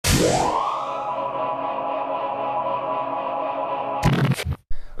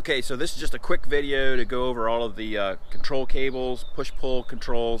Okay, so this is just a quick video to go over all of the control cables, push-pull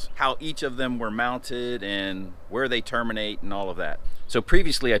controls, how each of them were mounted and where they terminate and all of that. So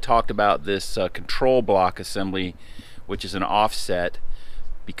previously I talked about this control block assembly, which is an offset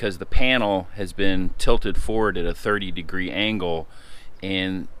because the panel has been tilted forward at a 30-degree angle,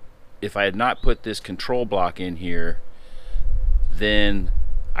 and if I had not put this control block in here, then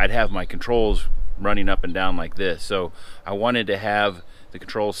I'd have my controls running up and down like this. So I wanted to have the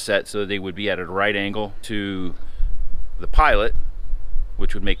controls set so they would be at a right angle to the pilot,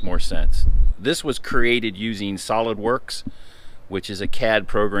 which would make more sense. This was created using SolidWorks, which is a CAD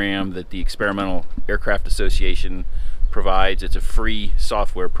program that the Experimental Aircraft Association provides. It's a free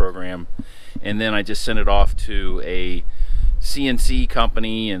software program, and then I just sent it off to a CNC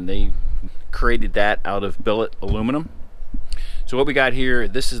company and they created that out of billet aluminum. So what we got here,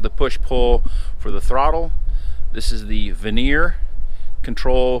 this is the push-pull for the throttle, this is the vernier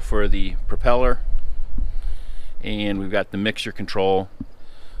control for the propeller, and we've got the mixture control.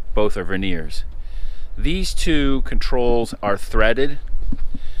 Both are verniers. These two controls are threaded,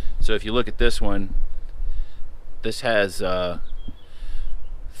 so if you look at this one, this has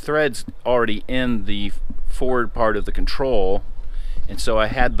threads already in the forward part of the control, and so I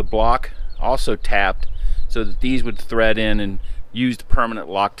had the block also tapped so that these would thread in and used permanent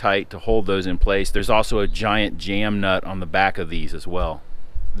Loctite to hold those in place. There's also a giant jam nut on the back of these as well.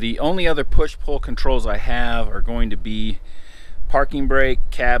 The only other push-pull controls I have are going to be parking brake,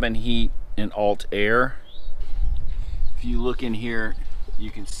 cabin heat, and alt air. If you look in here,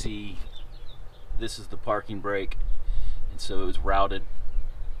 you can see this is the parking brake, and so it was routed.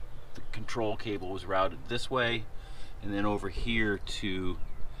 The control cable was routed this way, and then over here to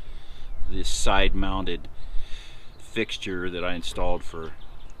this side-mounted fixture that I installed for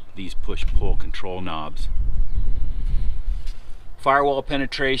these push-pull control knobs. Firewall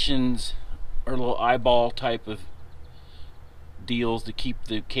penetrations are little eyeball type of deals to keep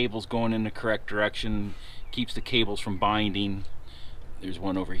the cables going in the correct direction, keeps the cables from binding. There's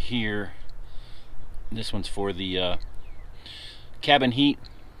one over here. This one's for the cabin heat.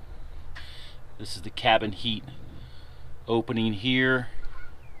 This is the cabin heat opening here.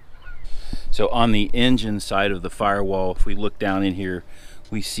 So on the engine side of the firewall, if we look down in here,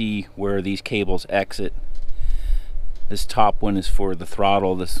 we see where these cables exit. This top one is for the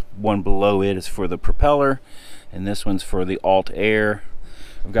throttle, this one below it is for the propeller, and this one's for the alt air.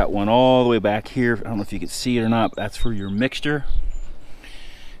 I've got one all the way back here. I don't know if you can see it or not, but that's for your mixture.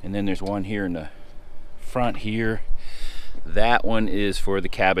 And then there's one here in the front here. That one is for the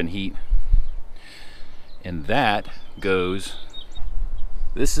cabin heat. And that goes,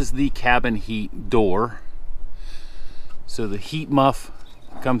 this is the cabin heat door. So the heat muff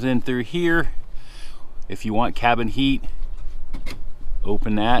comes in through here. If you want cabin heat,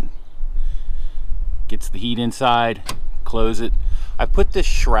 open that, gets the heat inside, close it. I put this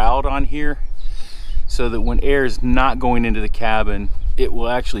shroud on here so that when air is not going into the cabin, it will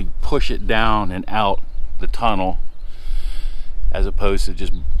actually push it down and out the tunnel, as opposed to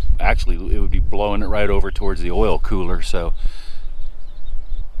just, actually it would be blowing it right over towards the oil cooler. So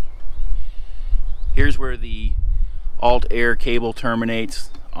here's where the alt air cable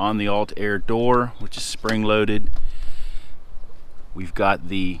terminates on the alt air door, which is spring loaded. We've got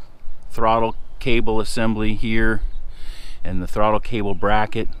the throttle cable assembly here and the throttle cable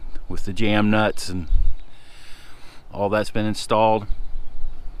bracket with the jam nuts, and all that's been installed.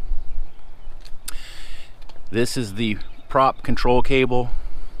 This is the prop control cable.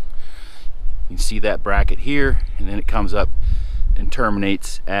 You can see that bracket here, and then it comes up and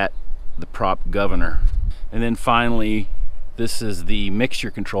terminates at the prop governor. And then finally, this is the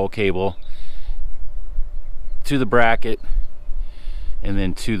mixture control cable to the bracket and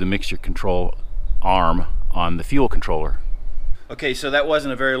then to the mixture control arm on the fuel controller. Okay, so that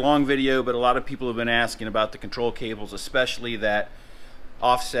wasn't a very long video, but a lot of people have been asking about the control cables, especially that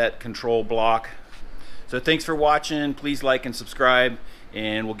offset control block. So thanks for watching. Please like and subscribe,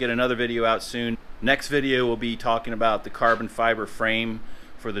 and we'll get another video out soon. Next video we'll be talking about the carbon fiber frame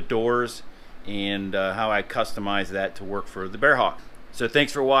for the doors and how I customize that to work for the Bearhawk. So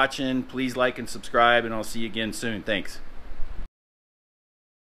thanks for watching. Please like and subscribe, and I'll see you again soon. Thanks.